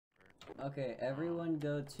Okay, everyone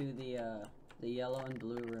go to the yellow and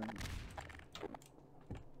blue room.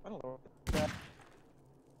 I don't know.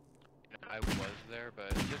 I was there,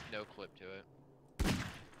 but just no clip to it.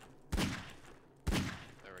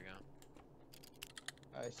 There we go.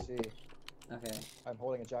 I see. Okay. I'm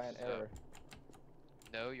holding a giant error.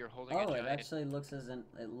 No, you're holding a Oh, giant... it actually looks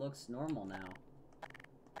it looks normal now.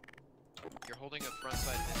 You're holding a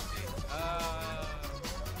frontside disc.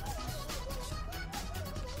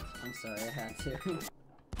 I'm sorry, I had to.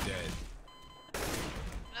 Dead.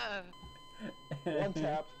 One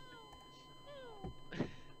tap.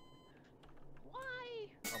 Why?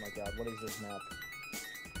 Oh my god, what is this map?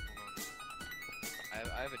 Hold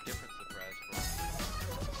on. I have a different surprise for you.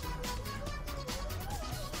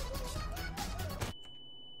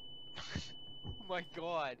 Oh my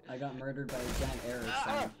god. I got murdered by a giant arrow.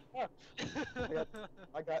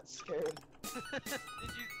 I got scared. Did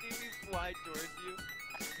you see me fly towards you?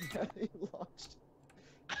 Yeah, he launched.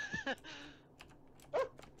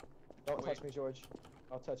 Don't touch me, George.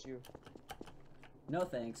 I'll touch you. No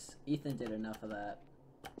thanks. Ethan did enough of that.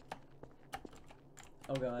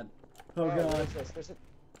 Oh god. Oh god. What is this? There's a...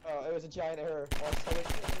 Oh, it was a giant error. Oh, it's totally...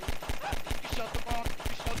 You shot the bomb!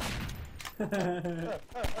 You shot the...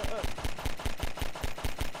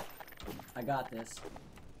 I got this.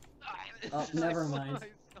 Oh, never mind. Alright.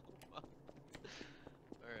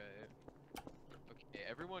 Okay,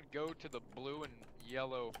 everyone go to the blue and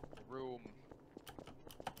yellow room.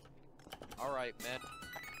 Alright, man.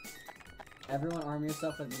 Everyone arm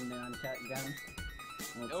yourself with the neon cat gun.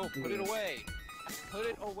 No, put it away! Put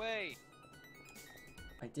it away!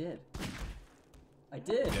 I did. I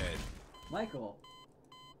did! Dead. Michael!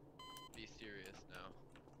 Be serious now.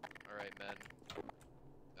 Alright, men.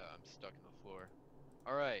 I'm stuck in the floor.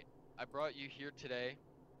 Alright, I brought you here today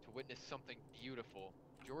to witness something beautiful.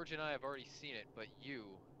 George and I have already seen it, but you,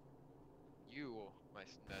 my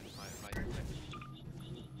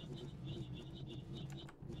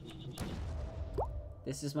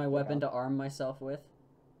This is my weapon to arm myself with.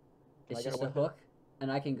 Can I It's get a just a weapon? hook,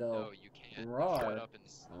 and I can go No, you can't. roar, Shut up and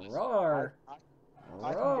listen. roar, I can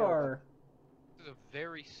get a roar. This is a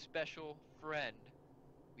very special friend.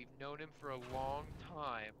 We've known him for a long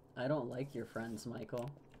time. I don't like your friends, Michael.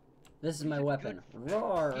 This is my He's a weapon. good friend.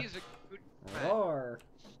 Roar, He's a good friend. roar,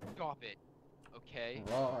 Stop it. Okay?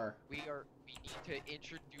 roar, We need to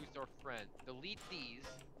introduce our friend. Delete these.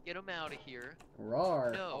 Get him out of here.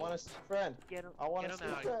 roar. No. I want to see a friend. Get him. I want get to him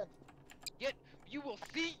see a out. friend. You will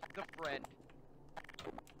see the friend. Here's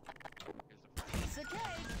the friend. Piece of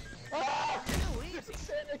cake. Ah! Too easy.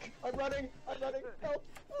 Sanic! I'm running! I'm running! Help!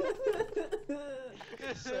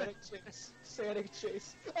 Sanic chase! Sanic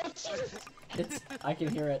chase! Oh Jesus! I can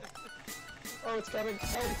hear it. Oh, it's coming!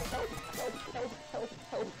 Help! Help! Help! Help! Help!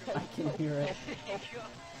 Help! Help! I can hear it.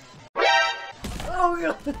 Oh, Oh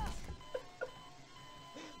god!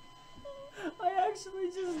 I actually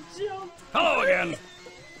just jumped. Hello again.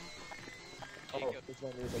 Oh, Jacob, there's no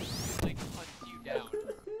music. like hunt you down.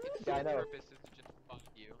 Its Yeah, I know. purpose is to just find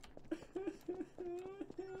you.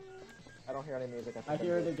 I don't hear any music. I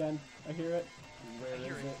hear it again. I hear it. Where I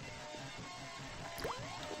hear is it. it?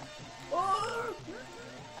 Oh!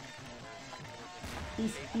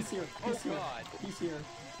 He's here. He's Oh here. God. He's here.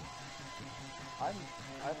 I'm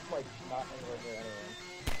like not anywhere near anyone.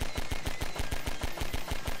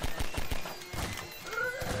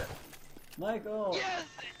 Michael. Yes!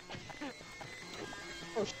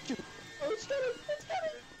 Oh shoot! Oh, it's coming! It's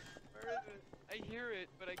coming! Where is it? I hear it,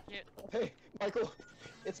 but I can't. Hey, Michael!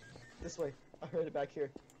 It's this way. I heard it back here.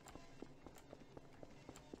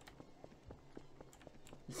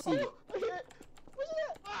 You see? Oh, I hear it! What's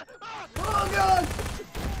that? Oh god!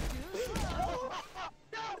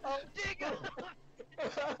 No! Jacob!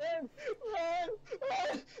 Run! Run!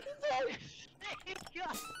 Run!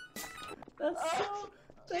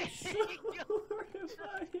 That's so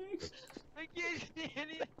horrifying. I can't stand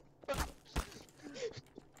it.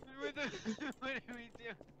 What do we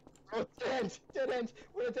do? Oh, dead end! Dead end!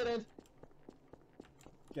 We're at dead end!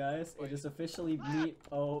 Guys, it is officially me.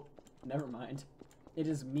 Oh, never mind. It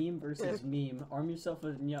is meme versus meme. Arm yourself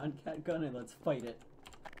with a neon cat gun and let's fight it.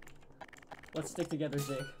 Let's stick together,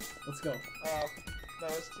 Jake. Let's go. Oh, no,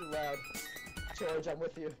 it's too loud. George, I'm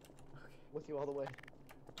with you. Okay. With you all the way.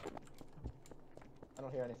 I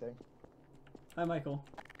don't hear anything. Hi, Michael.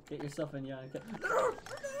 Get yourself a neon cat.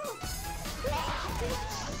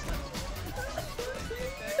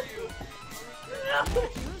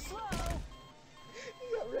 Too slow.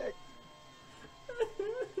 You got wrecked.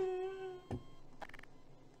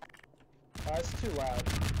 It's too loud.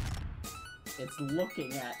 It's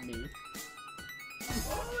looking at me.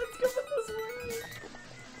 Oh, it's coming this way.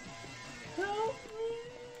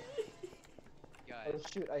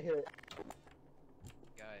 shoot, I hear it.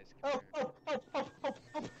 Guys, come Oh, here. oh, oh, oh, oh,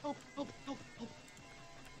 oh, oh, oh, oh.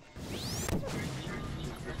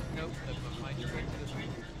 Nope, that's behind you right to the room.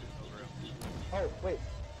 Over him. Oh, wait.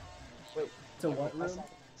 Wait. To what I room?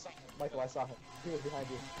 saw him. Michael, I saw him. He was behind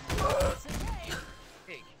you.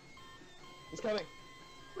 Hey, He's coming.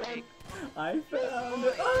 Run. hey, I found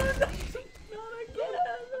it. Oh, no, not again.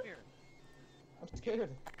 come here. I'm scared.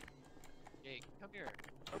 Hey, come here.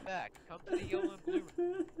 Come back. Come to the yellow and blue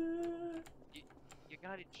room. You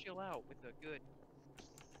gotta chill out with the good.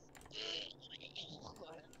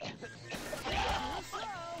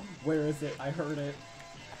 Where is it? I heard it.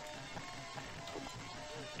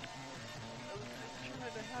 I was just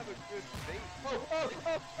trying to have a good face. Oh, oh,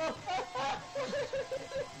 oh, oh, oh, oh.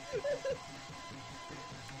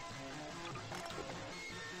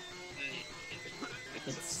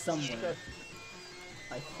 It's somewhere.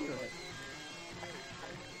 I hear it.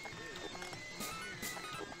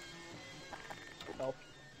 Help.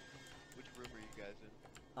 Which room are you guys in?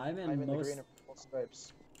 I'm in I'm in the most. green and purple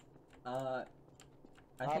stripes. I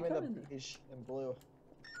I'm think in I'm the in. beige and blue.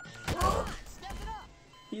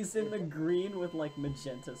 He's in the green with like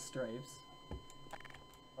magenta stripes.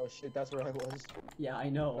 Oh shit, that's where I was. Yeah, I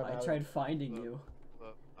know. What I about tried finding you.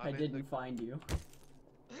 Look, I I'm in didn't find you.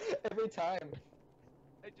 Every time.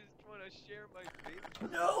 I just want to share my face.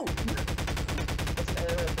 No! It's an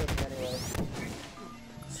arrow for me anyway.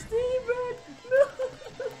 Steven! No!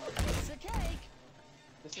 Piece of cake.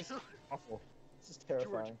 This is awful. This is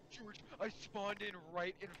terrifying. George, I spawned in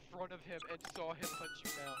right in front of him and saw him hunt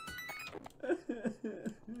you down.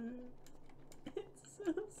 It's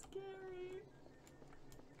so scary.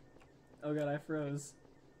 Oh god, I froze.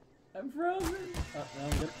 I'm frozen! Oh, no,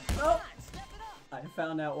 I'm good. Oh! Step it up. I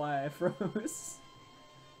found out why I froze.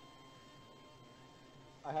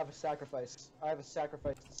 I have a sacrifice. I have a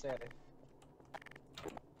sacrifice to say.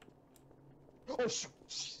 Oh shoot!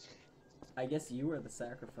 I guess you were the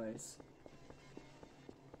sacrifice.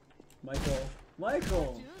 Michael.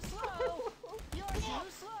 Michael! Too slow. You're too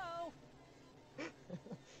slow.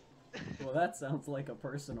 Well, that sounds like a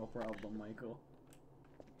personal problem, Michael.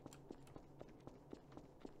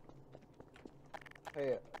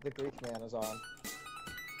 Hey, the Greek man is on.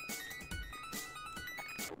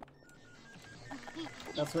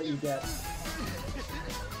 That's what you get.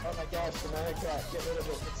 Oh my gosh, the maniac cat, get rid of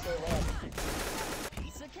it, it's so loud.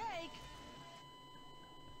 Piece of cake.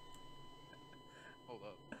 Hold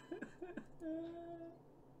up.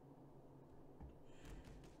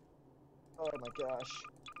 Oh my gosh.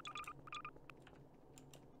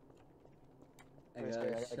 I Wait, got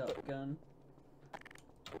wait, a I gotta shotgun.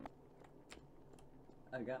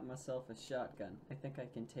 I got myself a shotgun. I think I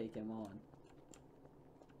can take him on.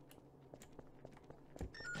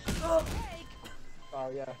 Oh! Cake. Oh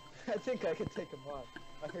yeah, I think I can take him on.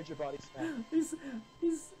 I heard your body snap.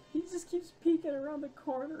 He just keeps peeking around the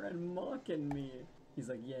corner and mocking me. He's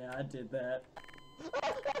like, yeah, I did that.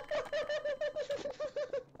 Oh,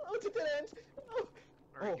 it's a dead end! Oh.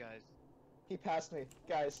 Alright, Oh. guys. He passed me.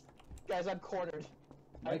 Guys, I'm cornered.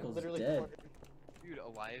 Michael's I'm literally dead. cornered. Dude,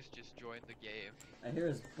 Elias just joined the game. I hear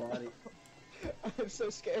his body. I'm so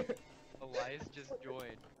scared. Elias just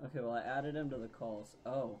joined. Okay, well, I added him to the calls.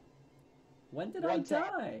 Oh. When did One I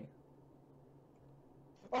tap. die?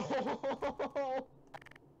 Oh!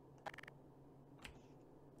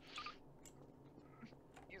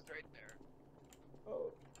 He's right there.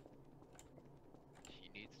 Oh. He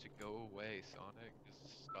needs to go away, Sonic.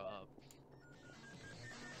 Just stop.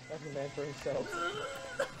 Every man for himself.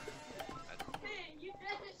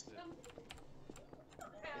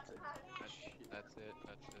 That's it.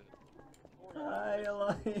 That's it. Hi,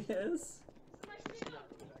 Elias.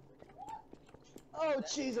 Oh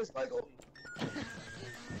Jesus, Michael! You should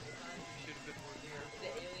have been more near.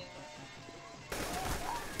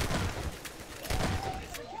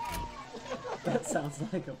 That sounds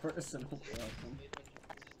like a personal problem.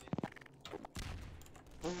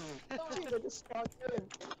 Jeez, I just spawned in.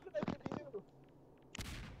 What did I do?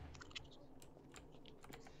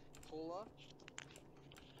 Cola?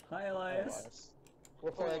 Hi, Elias.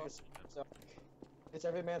 We're playing this. So, it's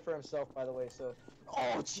every man for himself, by the way. So.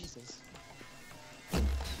 Oh Jesus! God,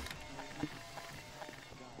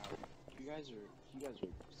 you guys are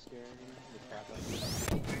scaring the crap out of me.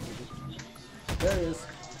 There he is.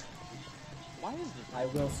 Why is the I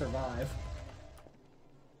will survive.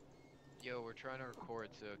 Yo, we're trying to record,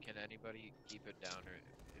 so can anybody keep it down or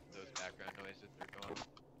if those background noises are going?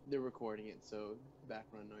 they're recording it, so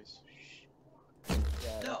background noise. Yeah.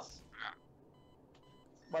 that's-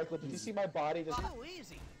 Michael, did you see my body just? Oh,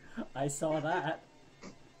 easy. I saw that.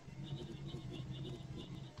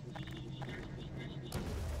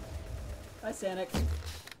 Hi, Sanic.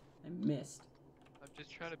 I missed. I'm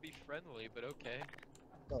just trying to be friendly, but okay.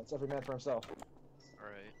 No, it's every man for himself.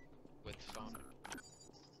 Alright. With Sonic.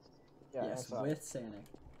 Yeah, Yes, and with Sanic.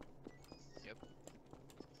 Yep.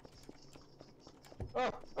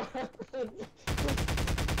 Oh!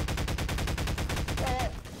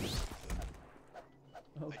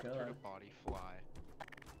 Oh I heard a god. body fly.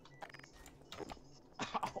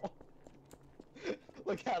 Ow.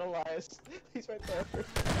 Look at Elias. He's right there.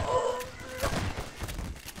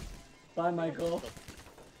 Bye, Michael.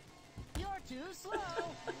 You're too slow.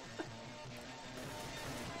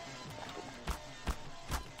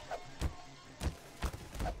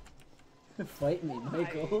 Fight me,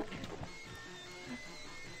 Michael.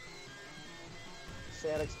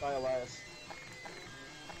 Sanic's by Elias.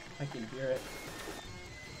 I can hear it.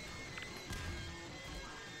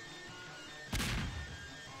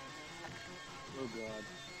 Oh god.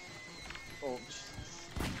 Oh, Jesus.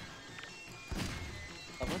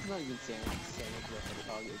 I want to not even Sanic the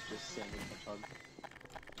Hedgehog, it's just Sanic the Hedgehog.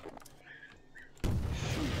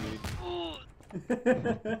 Shoot, dude. You know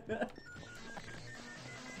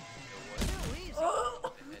what? Too easy. Oh!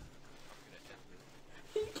 I'm gonna end this.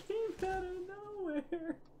 He came out of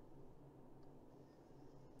nowhere.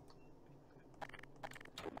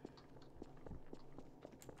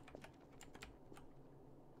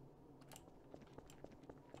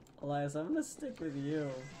 Elias, I'm gonna stick with you.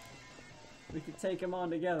 We could take him on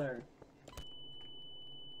together.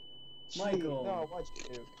 Michael. No, why'd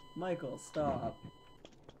you do? Michael, stop.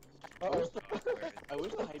 Uh-oh. I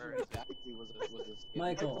wish the hyper exactly was a skin.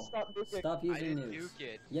 Michael, Stop nuking. stop I using didn't nukes. nuke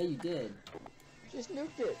it. Yeah, you did. Just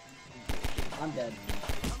nuked it. I'm dead.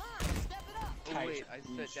 Come on, step it up. Oh wait, I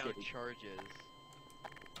You set down shitty. charges.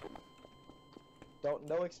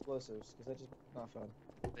 No explosives, because that's just not fun.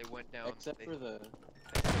 They went down. Except they, for the...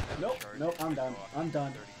 they set down Nope, charges nope, I'm done. off I'm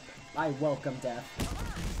done. 30 seconds. I welcome death. Come on,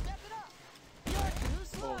 step it up. You're too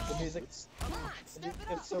slow. The music's Come on, step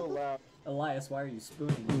it up. so loud. Elias, why are you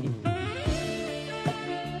spooning me?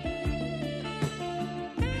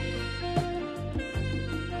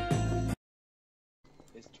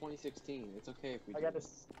 It's 2016, it's okay if we I do gotta,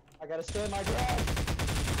 this. I gotta stand my ground.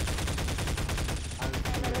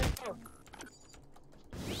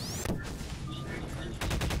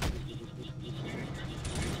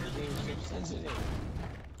 The game's so sensitive.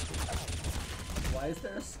 Why is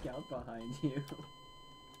there a scout behind you?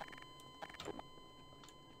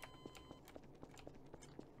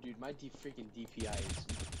 Dude, my freaking DPI is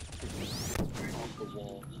freaking off the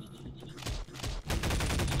wall.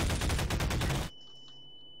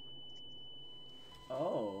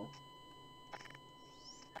 Oh.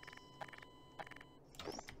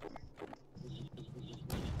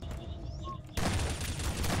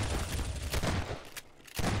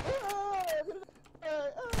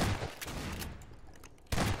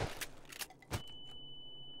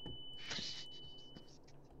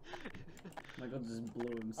 Michael just blew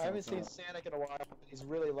himself I haven't seen up. Sanic in a while, but he's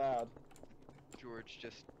really loud. George,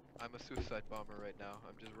 I'm a suicide bomber right now.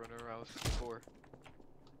 I'm just running around with C4.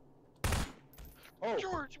 Oh,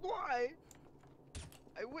 George, why?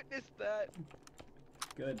 I witnessed that.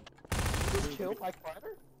 Good. you just killed my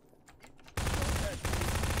fighter?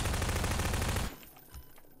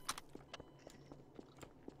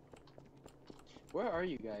 Where are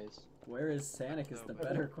you guys? Where is Sanic is the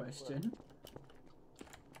better question.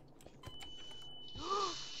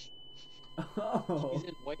 Oh. He's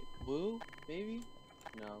in white and blue, maybe?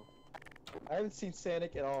 No. I haven't seen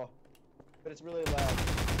Sanic at all, but it's really loud.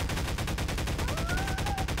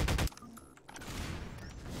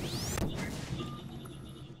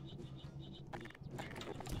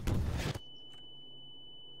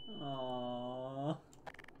 Aww.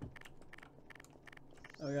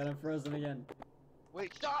 Oh god, I'm frozen again.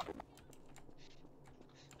 Wait, stop!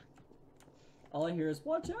 All I hear is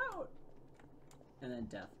 "Watch out!" and then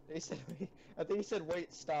death. They said, I think he said,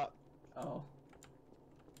 "Wait, stop." Oh,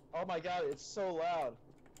 Oh my god, it's so loud.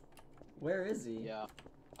 where is he? Yeah.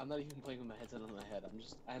 I'm not even playing with my headset on my head.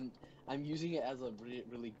 I'm using it as a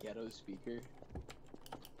really ghetto speaker.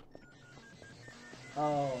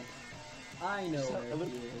 Oh, I know So- where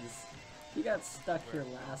he is. He got stuck here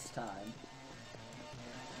last time.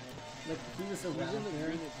 Like he was He's in around the here.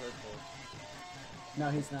 green and purple. No,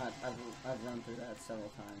 he's not. I've run through that several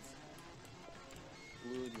times.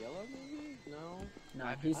 Blue and yellow, maybe? No? No,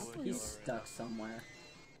 I'm he's blue and he's yellow right stuck somewhere.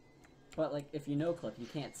 But like, if you no clip, you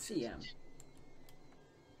can't see him.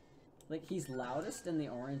 Like he's loudest in the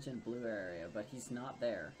orange and blue area, but he's not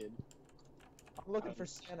there. Kid. I'm looking for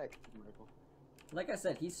Sanic. Michael. Like I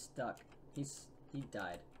said, he's stuck. He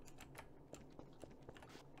died.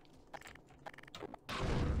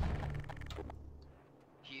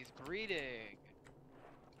 breeding.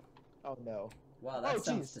 Oh no. Wow, that Oh,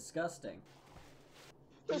 sounds jeez. disgusting.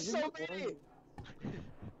 There's Isn't so it many! boring?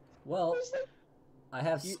 Well, There's like... I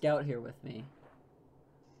have You- Scout here with me.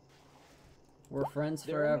 We're friends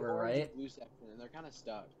They're in the forever, orange and right? blue section, and they're kind of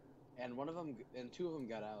stuck. And two of them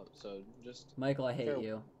got out. So just. Michael, I hate Fair-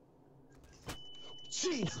 you.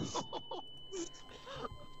 Jesus!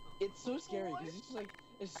 It's so scary because it's just like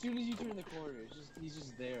as soon as you turn the corner, he's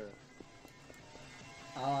just there.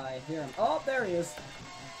 I hear him. Oh, there he is.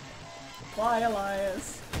 Bye,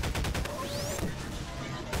 Elias.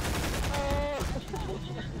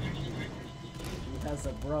 He has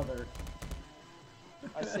a brother.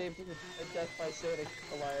 I saved him a death by Sanic,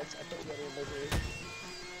 Elias. I put him in misery.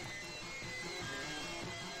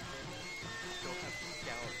 Still have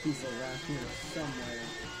Scout. He's around here somewhere.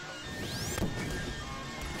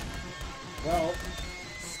 Well,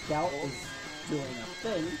 Scout is doing a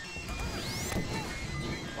thing.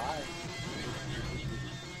 Bye.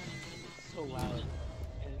 It's so loud,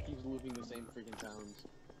 and it keeps looping the same freaking sounds.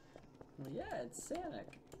 Well, yeah, it's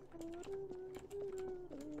Sanic.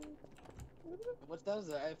 What does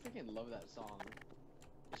that? I freaking love that song.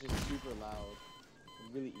 It's just super loud,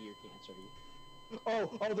 and really ear cancery.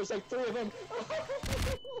 Oh, there's like 3 of them!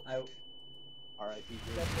 R.I.P.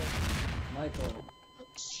 Michael,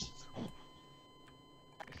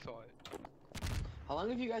 I saw it. How long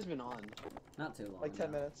have you guys been on? not too long. Like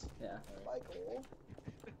 10 now. minutes. Yeah. Michael.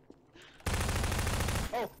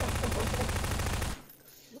 Oh!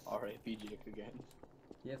 R.I.P. Jake again.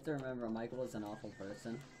 You have to remember, Michael is an awful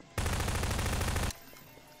person.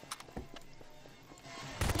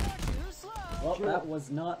 You're too slow. Well, that was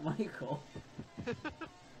not Michael.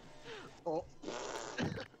 Oh.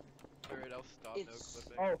 Alright, I'll stop It's-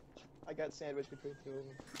 no clipping. Oh, I got sandwiched between 2 of them.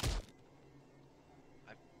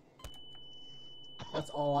 That's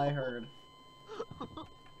all I heard.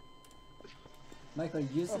 Michael,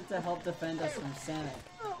 use it to help defend us from Sanic.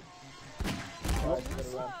 Oh, Oh, I gotta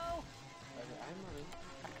Slow. run. I'm running.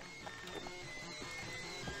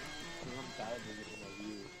 I'm bad at looking at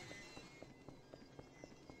you.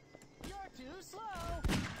 You're too slow.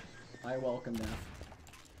 I welcome death.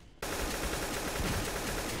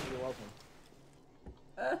 You're welcome.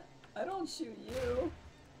 I don't shoot you.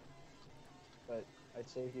 But I'd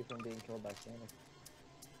save you from being killed by Sanic.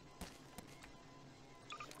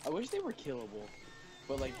 I wish they were killable,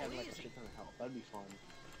 but like had like a shit ton of health. That'd be fun.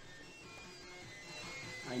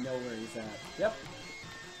 I know where he's at. Yep.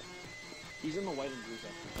 He's in the white and blue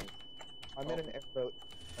section. I'm in an airboat.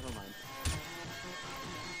 Never mind.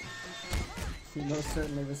 He most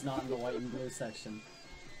certainly was not in the white and blue section.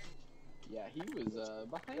 Yeah, he was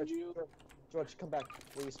behind you. George, come back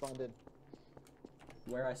where you spawned in.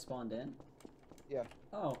 Where I spawned in? Yeah.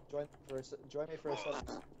 Oh, Join me for a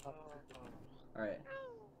second. alright.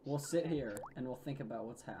 We'll sit here and we'll think about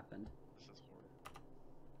what's happened. This is horrible.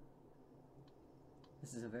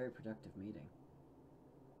 This is a very productive meeting.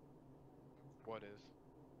 What is?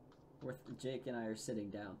 Where Jake and I are sitting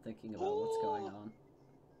down thinking about what's going on.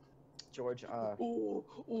 George, Oh,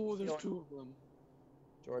 there's know- 2 of them.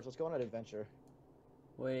 George, let's go on an adventure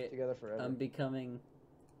Wait, together forever. I'm becoming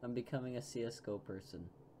a CSGO person.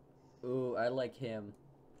 Ooh, I like him.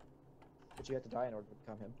 But you have to die in order to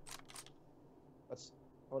become him.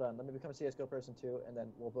 Hold on. Let me become a CS:GO person too, and then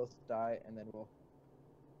we'll both die, and then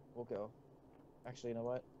we'll go. Actually, you know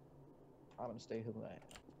what? I'm gonna stay who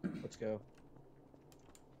I am. Let's go.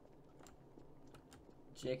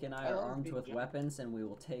 Jake and I I are love armed being with young. weapons, and we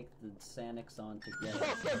will take the Sanics on together.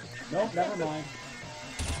 Nope, never mind.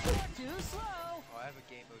 You're too slow. Oh, I have a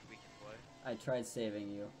game mode we can play. I tried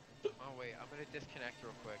saving you. Oh wait, I'm gonna disconnect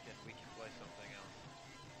real quick and we can play something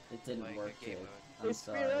else. It didn't Like work, a game Jake. mode. I'm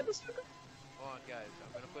sorry. Hold on guys,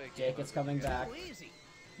 I'm gonna play a game Jake, mode it's coming with you. back. Too easy.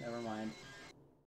 Never mind.